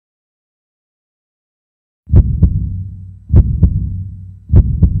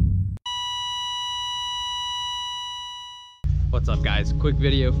What's up, guys? Quick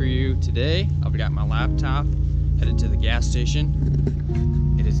video for you today. I've got my laptop headed to the gas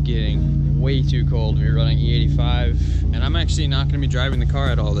station. It is getting way too cold. We're running E85 and I'm actually not going to be driving the car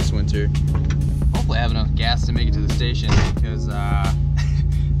at all this winter. Hopefully I have enough gas to make it to the station because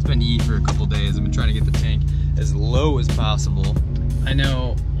it's been E for a couple days. I've been trying to get the tank as low as possible. I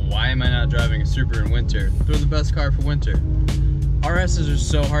know, why am I not driving a Super in winter? They're the best car for winter. RSs are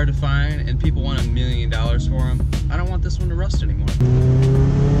so hard to find and people want $1 million for them. I don't want this one to rust anymore.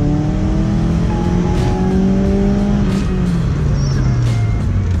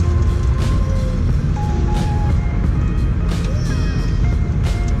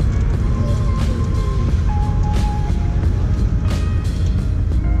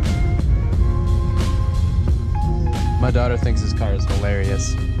 My daughter thinks this car is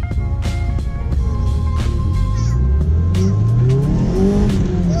hilarious.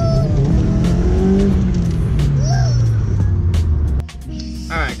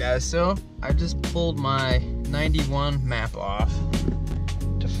 Alright guys, so I just pulled my 91 map off.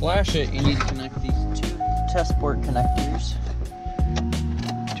 To flash it, you need to connect these two test port connectors.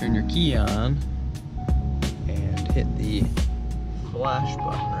 Turn your key on and hit the flash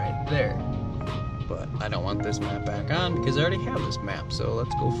button right there. But I don't want this map back on because I already have this map, so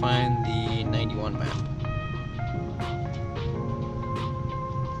let's go find the 91 map.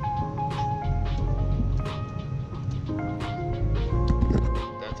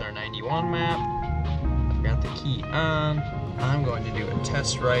 Map. I've got the key on. I'm going to do a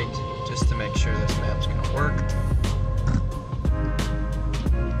test write just to make sure this map's going to work.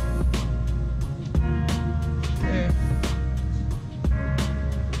 Okay.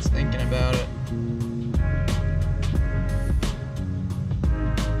 It's thinking about it.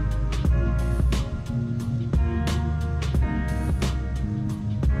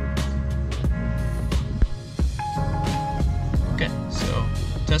 Okay, so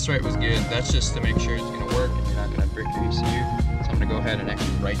test write was good. That's just to make sure it's going to work and you're not going to break your ECU. So I'm going to go ahead and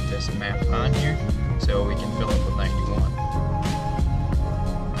actually write this map on here so we can fill it with 91.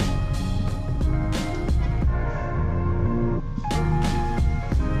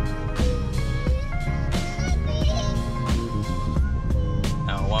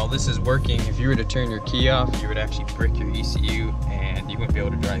 Now while this is working, if you were to turn your key off, you would actually brick your ECU and you wouldn't be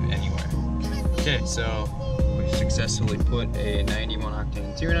able to drive anywhere. Okay, so we successfully put a 91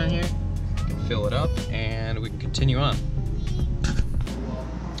 octane tune on here. We can fill it up and we can continue on.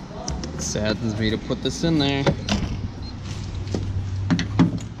 It saddens me to put this in there.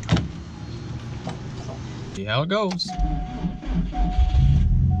 See how it goes.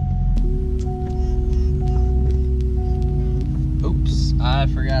 Oops, I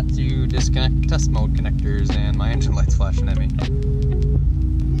forgot to disconnect test mode connectors and my engine light's flashing at me.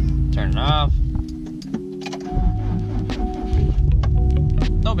 Turn it off.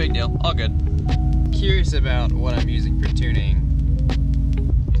 No big deal, all good. Curious about what I'm using for tuning.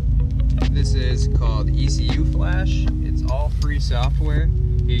 This is called ECU Flash. It's all free software.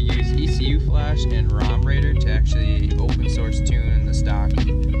 You use ECU Flash and ROM Raider to actually open source tune the stock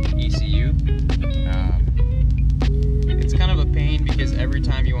ECU. It's kind of a pain because every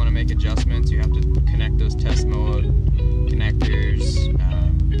time you want to make adjustments, you have to connect those test mode connectors,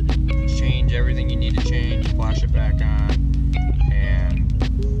 change everything you need to change, flash it back on,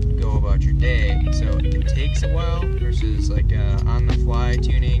 about your day. So it takes a while versus like on the fly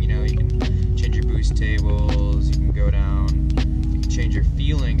tuning. You know, you can change your boost tables, you can go down, you can change your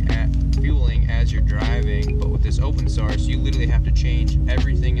fueling as you're driving. But with this open source, you literally have to change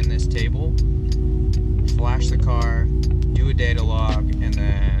everything in this table, flash the car, do a data log, and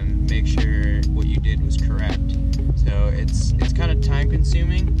then make sure what you did was correct. So it's kind of time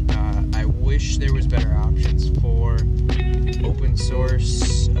consuming. I wish there was better options for open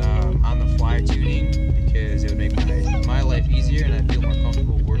source on the fly tuning because it would make my life easier and I feel more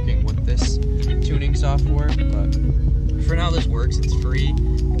comfortable working with this tuning software. But for now this works, it's free.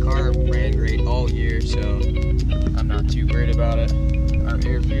 The car ran great all year, so I'm not too worried about it. Our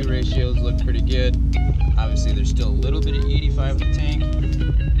air fuel ratios look pretty good. Obviously there's still a little bit of E85 in the tank.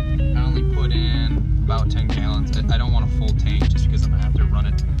 I only put in about 10 gallons. I don't want a full tank just because I'm gonna have to run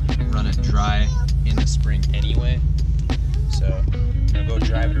it dry in the spring anyway. So I'm gonna go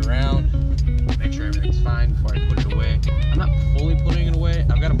drive it around, make sure everything's fine before I put it away. I'm not fully putting it away.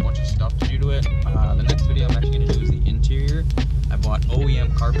 I've got a bunch of stuff to do to it. The next video I'm actually gonna do is the interior. I bought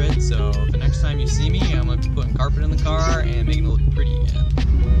OEM carpet, so the next time you see me, I'm gonna be putting carpet in the car and making it look pretty again.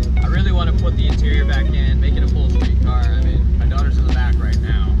 I really want to put the interior back in, make it a full street car. I mean, my daughter's in the back right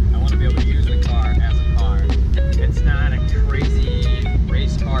now. I want to be able to use the car as a car. It's not a crazy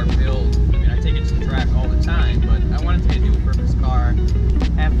race car build. I mean, I take it to the track all the time, but I want it to be a dual purpose car.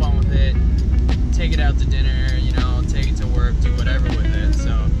 out to dinner, you know, take it to work, do whatever with it.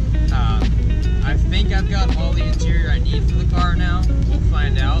 So I think I've got all the interior I need for the car now. We'll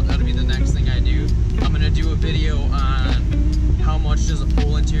find out. That'll be the next thing I do. I'm gonna do a video on how much does a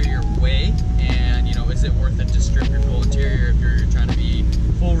full interior weigh, and you know, is it worth it to strip your full interior if you're trying to be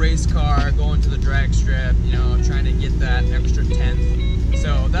full race car, going to the drag strip, you know, trying to get that extra tenth.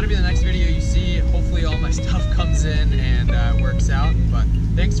 So that'll be the next video you see. Hopefully all my stuff comes in and works out. But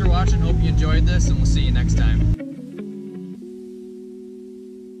thanks for watching. Hope you enjoyed this, and we'll see you next time.